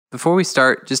Before we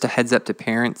start, just a heads up to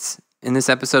parents. In this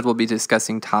episode, we'll be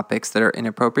discussing topics that are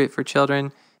inappropriate for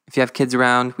children. If you have kids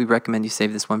around, we recommend you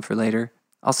save this one for later.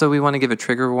 Also, we want to give a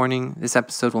trigger warning. This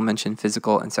episode will mention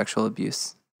physical and sexual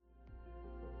abuse.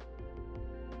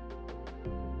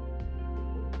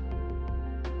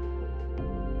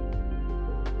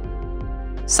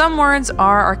 Some words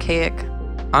are archaic.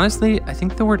 Honestly, I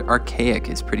think the word archaic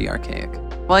is pretty archaic.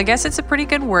 Well, I guess it's a pretty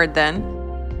good word then.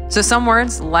 So some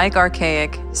words, like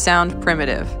archaic, sound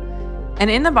primitive. And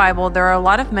in the Bible, there are a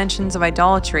lot of mentions of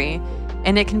idolatry,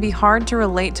 and it can be hard to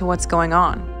relate to what's going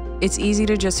on. It's easy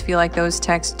to just feel like those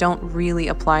texts don't really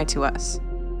apply to us.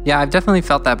 Yeah, I've definitely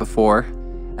felt that before.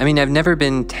 I mean, I've never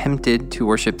been tempted to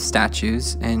worship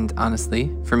statues, and honestly,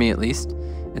 for me at least,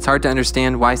 it's hard to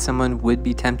understand why someone would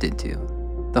be tempted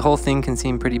to. The whole thing can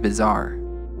seem pretty bizarre.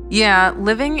 Yeah,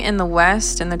 living in the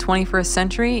West in the 21st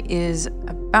century is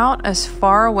about as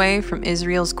far away from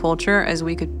Israel's culture as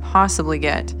we could possibly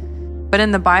get. But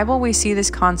in the Bible, we see this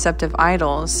concept of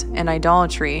idols and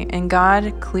idolatry, and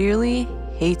God clearly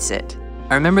hates it.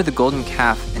 I remember the golden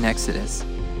calf in Exodus,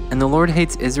 and the Lord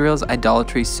hates Israel's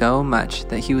idolatry so much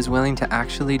that he was willing to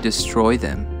actually destroy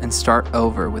them and start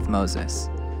over with Moses,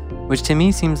 which to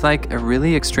me seems like a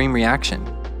really extreme reaction.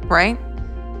 Right?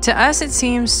 To us, it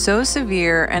seems so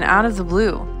severe and out of the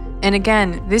blue. And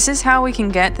again, this is how we can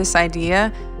get this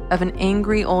idea of an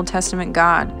angry Old Testament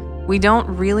God. We don't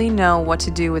really know what to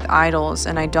do with idols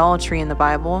and idolatry in the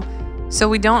Bible, so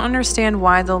we don't understand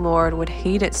why the Lord would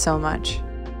hate it so much.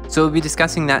 So we'll be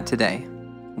discussing that today.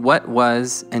 What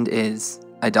was and is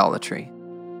idolatry?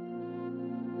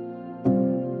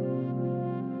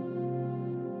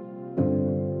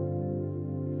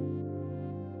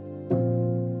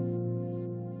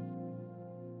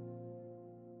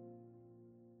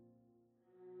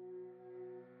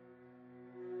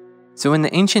 So in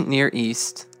the ancient Near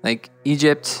East, like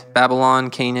Egypt, Babylon,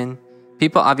 Canaan,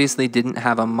 people obviously didn't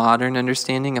have a modern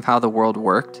understanding of how the world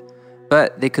worked,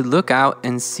 but they could look out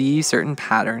and see certain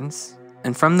patterns,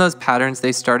 and from those patterns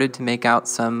they started to make out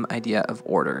some idea of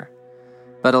order.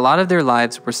 But a lot of their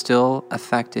lives were still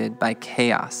affected by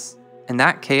chaos, and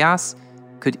that chaos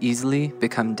could easily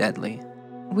become deadly.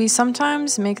 We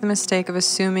sometimes make the mistake of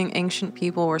assuming ancient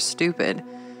people were stupid.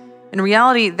 In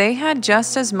reality, they had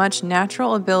just as much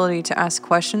natural ability to ask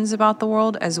questions about the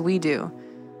world as we do.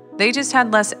 They just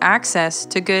had less access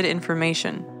to good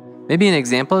information. Maybe an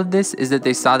example of this is that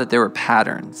they saw that there were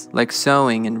patterns, like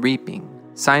sowing and reaping,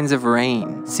 signs of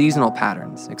rain, seasonal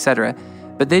patterns, etc.,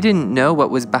 but they didn't know what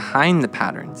was behind the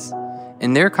patterns.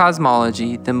 In their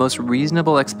cosmology, the most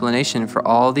reasonable explanation for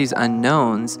all these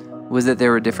unknowns was that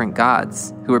there were different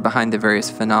gods who were behind the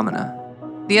various phenomena.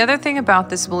 The other thing about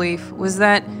this belief was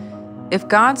that if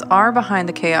gods are behind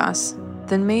the chaos,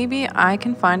 then maybe I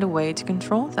can find a way to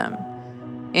control them.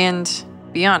 And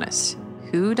be honest,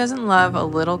 who doesn't love a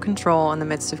little control in the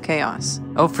midst of chaos?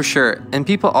 Oh, for sure. And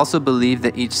people also believed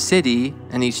that each city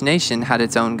and each nation had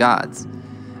its own gods.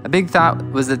 A big thought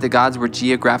was that the gods were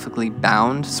geographically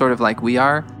bound, sort of like we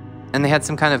are, and they had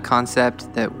some kind of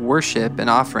concept that worship and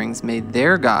offerings made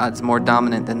their gods more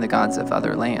dominant than the gods of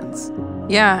other lands.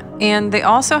 Yeah, and they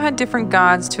also had different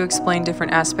gods to explain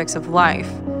different aspects of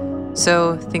life.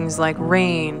 So things like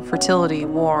rain, fertility,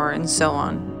 war, and so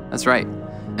on. That's right.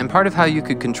 And part of how you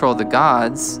could control the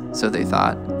gods, so they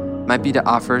thought, might be to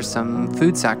offer some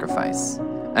food sacrifice.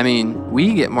 I mean,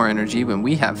 we get more energy when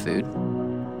we have food.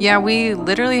 Yeah, we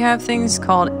literally have things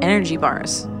called energy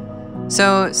bars.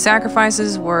 So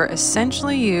sacrifices were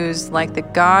essentially used like the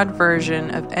god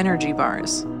version of energy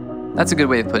bars. That's a good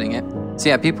way of putting it. So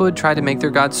yeah, people would try to make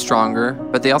their gods stronger,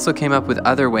 but they also came up with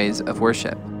other ways of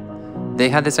worship. They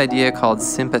had this idea called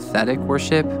sympathetic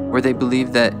worship, where they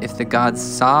believed that if the gods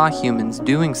saw humans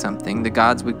doing something, the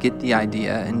gods would get the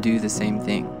idea and do the same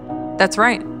thing. That's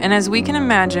right. And as we can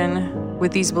imagine,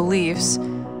 with these beliefs,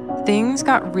 things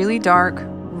got really dark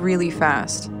really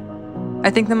fast. I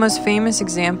think the most famous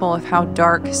example of how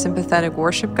dark sympathetic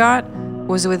worship got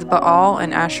was with Baal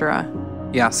and Asherah.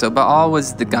 Yeah, so Baal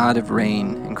was the god of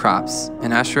rain and crops,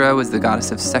 and Asherah was the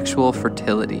goddess of sexual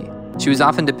fertility. She was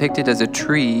often depicted as a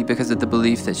tree because of the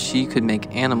belief that she could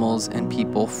make animals and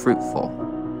people fruitful.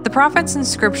 The prophets in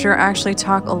scripture actually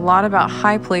talk a lot about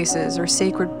high places or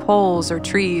sacred poles or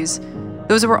trees.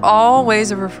 Those were all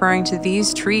ways of referring to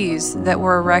these trees that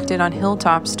were erected on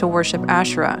hilltops to worship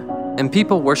Asherah. And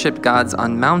people worshipped gods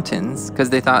on mountains because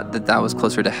they thought that that was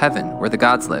closer to heaven, where the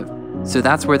gods lived. So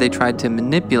that's where they tried to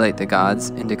manipulate the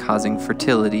gods into causing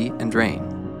fertility and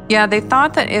rain. Yeah, they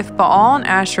thought that if Baal and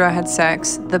Asherah had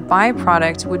sex, the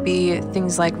byproduct would be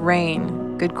things like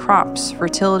rain, good crops,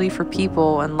 fertility for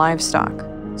people, and livestock.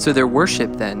 So their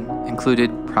worship then included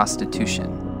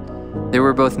prostitution. There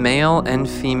were both male and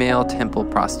female temple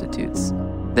prostitutes.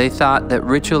 They thought that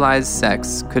ritualized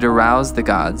sex could arouse the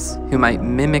gods, who might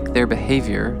mimic their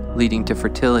behavior, leading to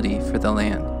fertility for the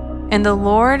land. And the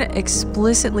Lord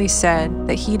explicitly said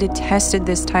that he detested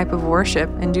this type of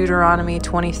worship in Deuteronomy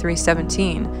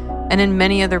 23:17 and in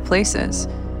many other places.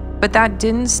 But that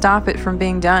didn't stop it from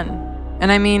being done.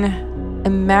 And I mean,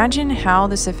 imagine how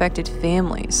this affected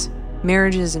families,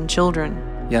 marriages, and children.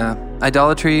 Yeah,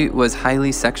 idolatry was highly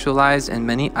sexualized, and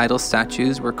many idol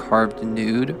statues were carved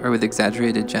nude or with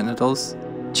exaggerated genitals.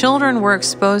 Children were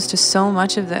exposed to so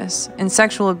much of this, and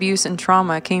sexual abuse and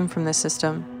trauma came from this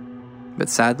system. But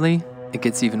sadly, it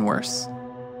gets even worse.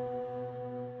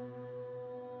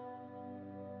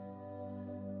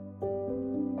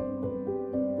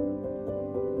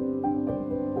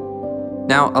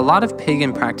 Now, a lot of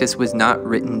pagan practice was not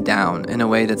written down in a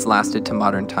way that's lasted to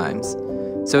modern times,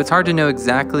 so it's hard to know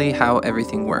exactly how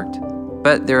everything worked.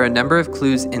 But there are a number of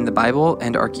clues in the Bible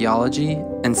and archaeology,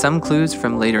 and some clues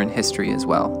from later in history as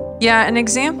well. Yeah, an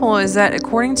example is that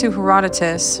according to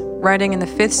Herodotus, writing in the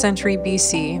 5th century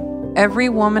BC, every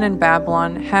woman in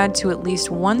Babylon had to at least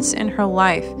once in her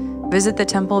life visit the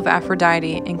temple of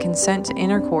Aphrodite and consent to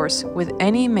intercourse with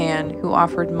any man who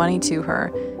offered money to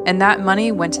her, and that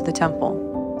money went to the temple.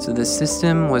 So the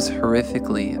system was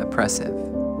horrifically oppressive.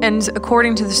 And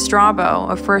according to the Strabo,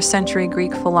 a 1st century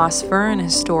Greek philosopher and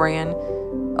historian,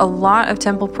 a lot of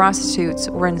temple prostitutes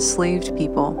were enslaved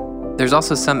people. There's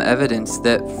also some evidence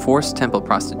that forced temple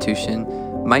prostitution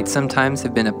might sometimes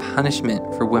have been a punishment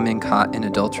for women caught in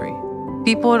adultery.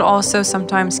 People would also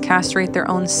sometimes castrate their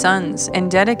own sons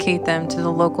and dedicate them to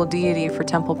the local deity for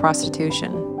temple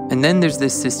prostitution. And then there's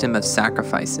this system of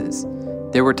sacrifices.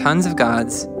 There were tons of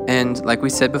gods, and like we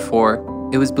said before,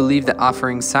 it was believed that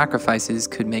offering sacrifices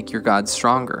could make your god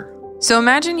stronger. So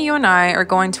imagine you and I are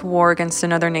going to war against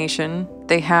another nation.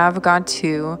 They have a god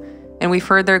too, and we've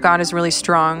heard their god is really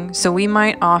strong, so we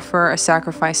might offer a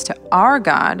sacrifice to our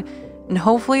god, and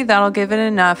hopefully that'll give it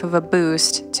enough of a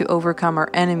boost to overcome our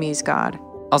enemy's god.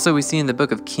 Also, we see in the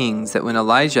book of Kings that when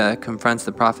Elijah confronts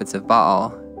the prophets of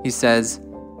Baal, he says,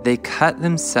 "They cut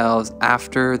themselves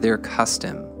after their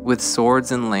custom with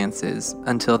swords and lances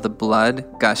until the blood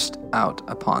gushed out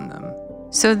upon them."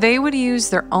 So they would use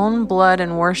their own blood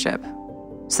in worship.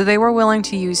 So they were willing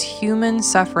to use human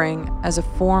suffering as a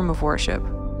form of worship.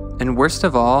 And worst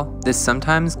of all, this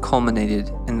sometimes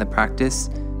culminated in the practice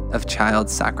of child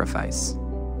sacrifice.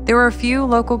 There were a few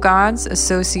local gods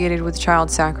associated with child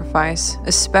sacrifice,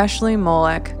 especially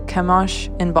Molech, Chemosh,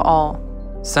 and Baal.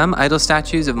 Some idol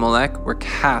statues of Molech were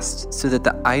cast so that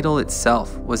the idol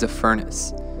itself was a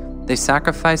furnace. They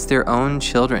sacrificed their own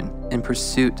children in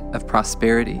pursuit of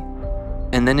prosperity.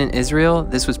 And then in Israel,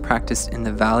 this was practiced in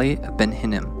the valley of Ben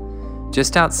Hinnom,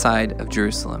 just outside of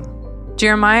Jerusalem.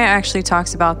 Jeremiah actually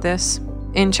talks about this.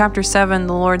 In chapter 7,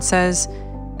 the Lord says,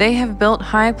 "They have built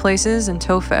high places in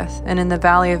Topheth and in the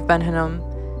valley of Ben Hinnom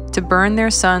to burn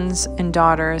their sons and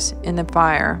daughters in the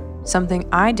fire, something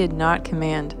I did not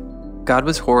command." God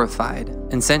was horrified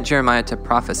and sent Jeremiah to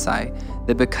prophesy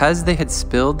that because they had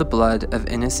spilled the blood of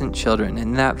innocent children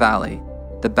in that valley,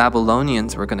 the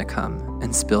Babylonians were going to come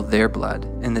and spill their blood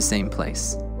in the same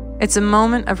place. It's a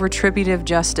moment of retributive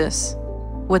justice.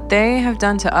 What they have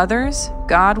done to others,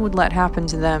 God would let happen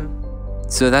to them.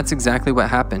 So that's exactly what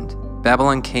happened.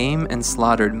 Babylon came and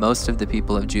slaughtered most of the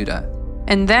people of Judah.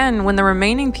 And then, when the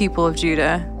remaining people of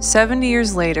Judah, 70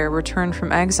 years later, returned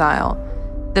from exile,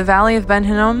 the valley of Ben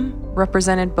Hinnom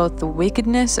represented both the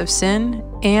wickedness of sin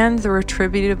and the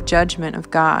retributive judgment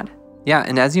of God. Yeah,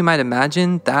 and as you might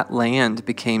imagine, that land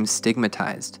became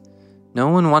stigmatized. No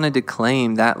one wanted to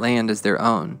claim that land as their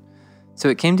own, so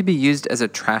it came to be used as a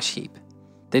trash heap.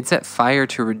 They'd set fire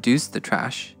to reduce the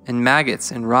trash, and maggots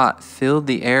and rot filled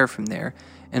the air from there,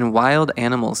 and wild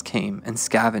animals came and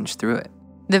scavenged through it.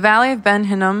 The valley of Ben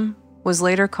Hinnom was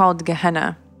later called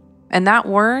Gehenna, and that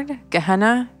word,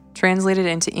 Gehenna, translated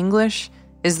into English,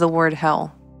 is the word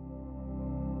hell.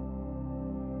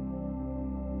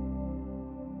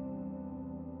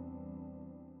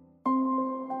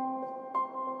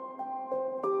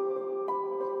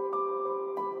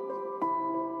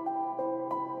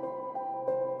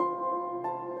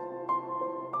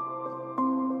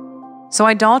 So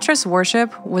idolatrous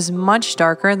worship was much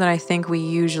darker than I think we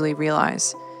usually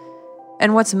realize.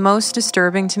 And what's most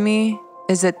disturbing to me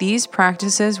is that these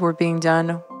practices were being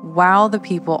done while the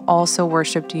people also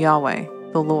worshiped Yahweh,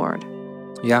 the Lord.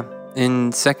 Yeah.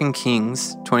 In 2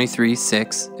 Kings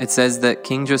 23:6, it says that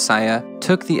King Josiah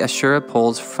took the Asherah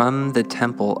poles from the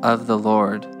temple of the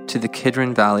Lord to the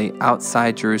Kidron Valley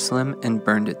outside Jerusalem and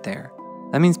burned it there.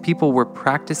 That means people were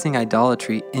practicing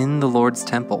idolatry in the Lord's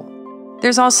temple.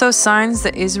 There's also signs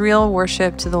that Israel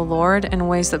worshipped the Lord in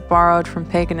ways that borrowed from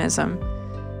paganism.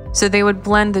 So they would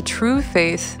blend the true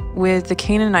faith with the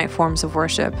Canaanite forms of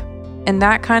worship. And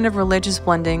that kind of religious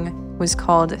blending was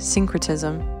called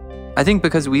syncretism. I think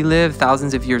because we live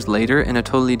thousands of years later in a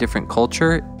totally different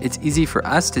culture, it's easy for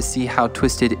us to see how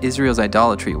twisted Israel's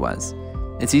idolatry was.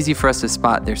 It's easy for us to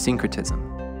spot their syncretism.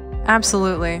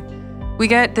 Absolutely. We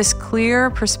get this clear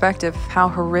perspective of how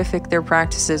horrific their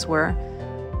practices were.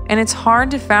 And it's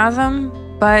hard to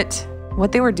fathom, but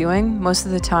what they were doing most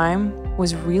of the time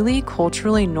was really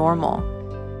culturally normal.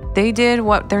 They did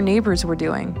what their neighbors were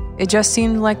doing. It just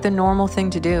seemed like the normal thing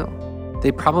to do.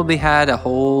 They probably had a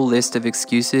whole list of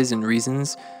excuses and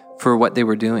reasons for what they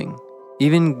were doing.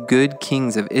 Even good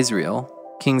kings of Israel,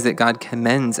 kings that God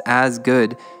commends as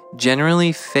good,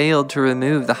 generally failed to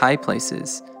remove the high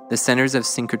places, the centers of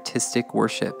syncretistic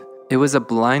worship. It was a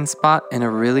blind spot and a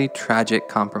really tragic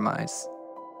compromise.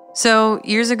 So,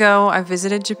 years ago, I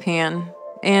visited Japan,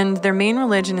 and their main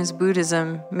religion is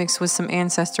Buddhism mixed with some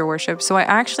ancestor worship, so I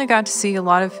actually got to see a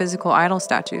lot of physical idol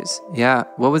statues. Yeah,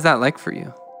 what was that like for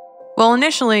you? Well,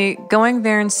 initially, going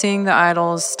there and seeing the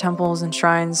idols, temples, and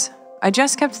shrines, I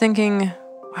just kept thinking,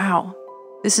 wow,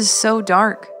 this is so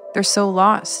dark. They're so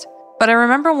lost. But I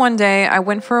remember one day I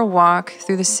went for a walk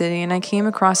through the city and I came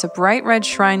across a bright red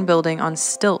shrine building on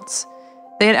stilts.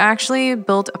 They had actually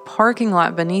built a parking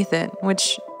lot beneath it,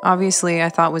 which obviously I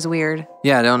thought was weird.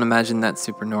 Yeah, I don't imagine that's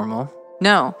super normal.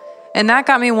 No. And that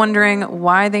got me wondering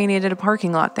why they needed a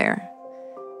parking lot there.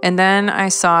 And then I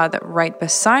saw that right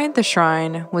beside the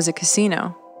shrine was a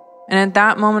casino. And at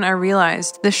that moment I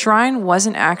realized the shrine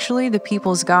wasn't actually the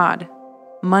people's god.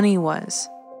 Money was.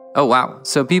 Oh wow,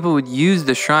 so people would use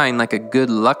the shrine like a good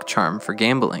luck charm for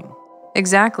gambling.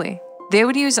 Exactly. They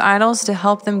would use idols to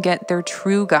help them get their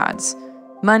true gods.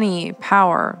 Money,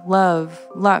 power, love,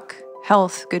 luck,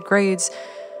 health, good grades.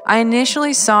 I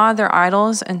initially saw their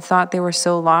idols and thought they were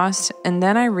so lost, and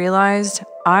then I realized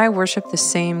I worship the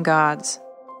same gods.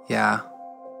 Yeah,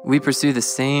 we pursue the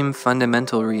same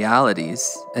fundamental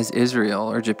realities as Israel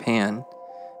or Japan.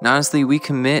 And honestly, we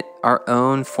commit our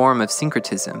own form of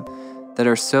syncretism that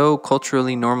are so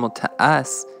culturally normal to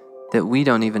us that we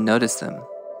don't even notice them.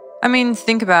 I mean,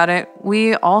 think about it.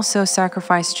 We also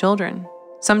sacrifice children,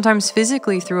 sometimes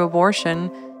physically through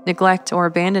abortion, neglect, or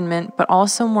abandonment, but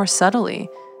also more subtly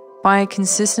by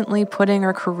consistently putting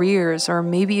our careers or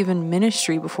maybe even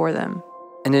ministry before them.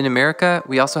 And in America,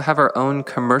 we also have our own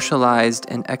commercialized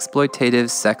and exploitative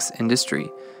sex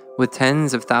industry, with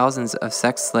tens of thousands of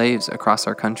sex slaves across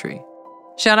our country.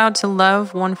 Shout out to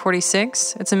Love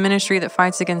 146. It's a ministry that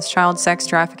fights against child sex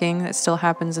trafficking that still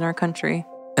happens in our country.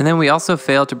 And then we also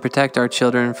fail to protect our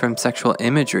children from sexual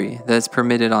imagery that is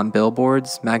permitted on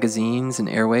billboards, magazines, and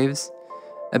airwaves.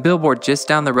 A billboard just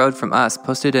down the road from us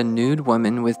posted a nude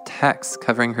woman with text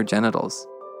covering her genitals.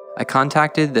 I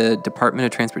contacted the Department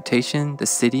of Transportation, the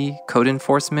city, code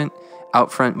enforcement,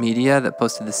 Outfront Media that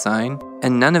posted the sign,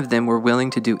 and none of them were willing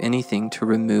to do anything to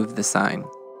remove the sign.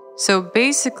 So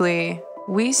basically,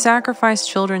 we sacrifice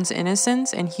children's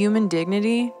innocence and human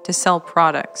dignity to sell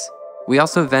products. We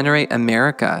also venerate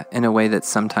America in a way that's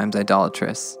sometimes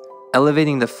idolatrous,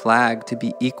 elevating the flag to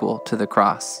be equal to the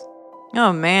cross.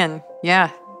 Oh man,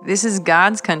 yeah, this is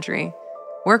God's country.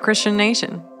 We're a Christian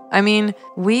nation. I mean,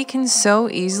 we can so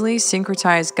easily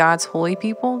syncretize God's holy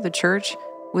people, the church,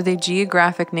 with a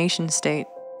geographic nation state.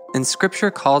 And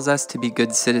Scripture calls us to be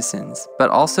good citizens, but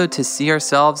also to see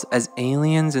ourselves as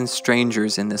aliens and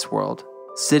strangers in this world,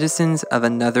 citizens of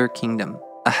another kingdom,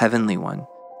 a heavenly one.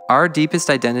 Our deepest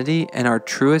identity and our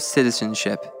truest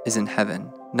citizenship is in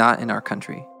heaven, not in our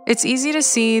country. It's easy to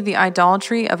see the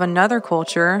idolatry of another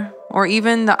culture, or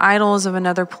even the idols of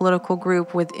another political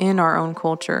group within our own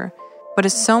culture. But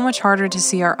it's so much harder to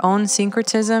see our own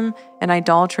syncretism and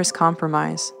idolatrous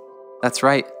compromise. That's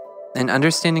right. And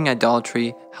understanding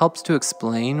idolatry helps to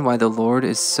explain why the Lord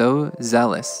is so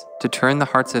zealous to turn the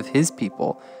hearts of His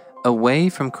people away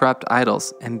from corrupt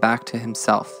idols and back to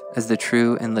Himself as the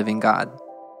true and living God.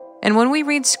 And when we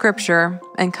read Scripture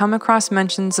and come across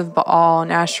mentions of Baal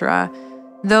and Asherah,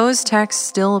 those texts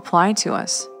still apply to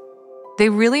us. They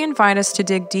really invite us to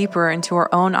dig deeper into our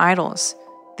own idols,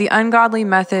 the ungodly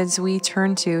methods we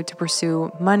turn to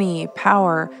pursue money,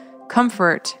 power,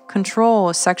 comfort,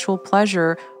 control, sexual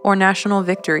pleasure, or national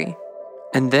victory.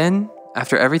 And then,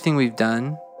 after everything we've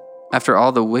done, after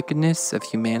all the wickedness of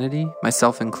humanity,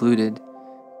 myself included,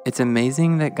 it's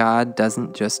amazing that God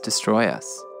doesn't just destroy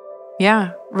us.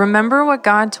 Yeah, remember what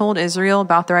God told Israel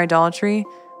about their idolatry?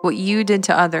 What you did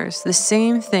to others, the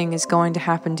same thing is going to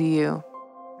happen to you.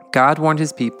 God warned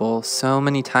his people so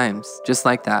many times, just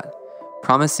like that,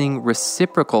 promising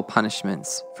reciprocal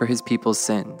punishments for his people's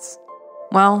sins.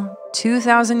 Well,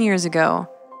 2,000 years ago,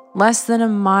 less than a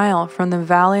mile from the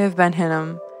Valley of Ben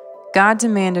Hinnom, God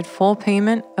demanded full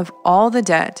payment of all the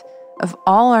debt of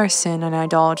all our sin and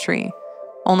idolatry,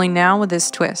 only now with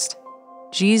this twist.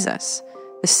 Jesus,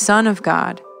 the Son of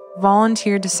God,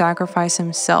 volunteered to sacrifice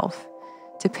himself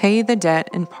to pay the debt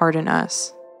and pardon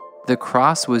us. The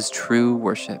cross was true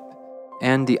worship,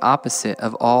 and the opposite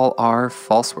of all our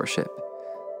false worship.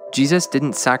 Jesus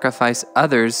didn't sacrifice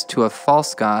others to a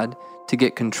false god to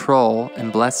get control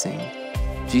and blessing.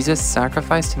 Jesus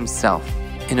sacrificed himself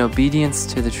in obedience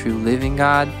to the true living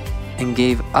God and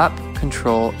gave up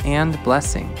control and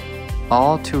blessing,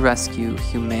 all to rescue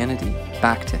humanity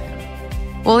back to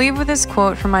him. We'll leave with this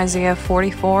quote from Isaiah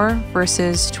 44,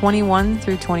 verses 21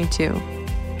 through 22.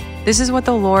 This is what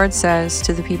the Lord says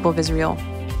to the people of Israel.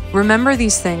 Remember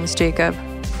these things, Jacob,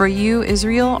 for you,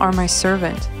 Israel, are my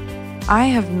servant. I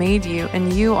have made you,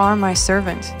 and you are my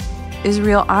servant.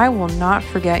 Israel, I will not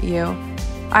forget you.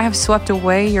 I have swept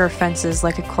away your offenses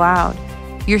like a cloud,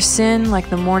 your sin like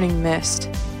the morning mist.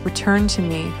 Return to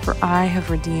me, for I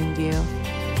have redeemed you.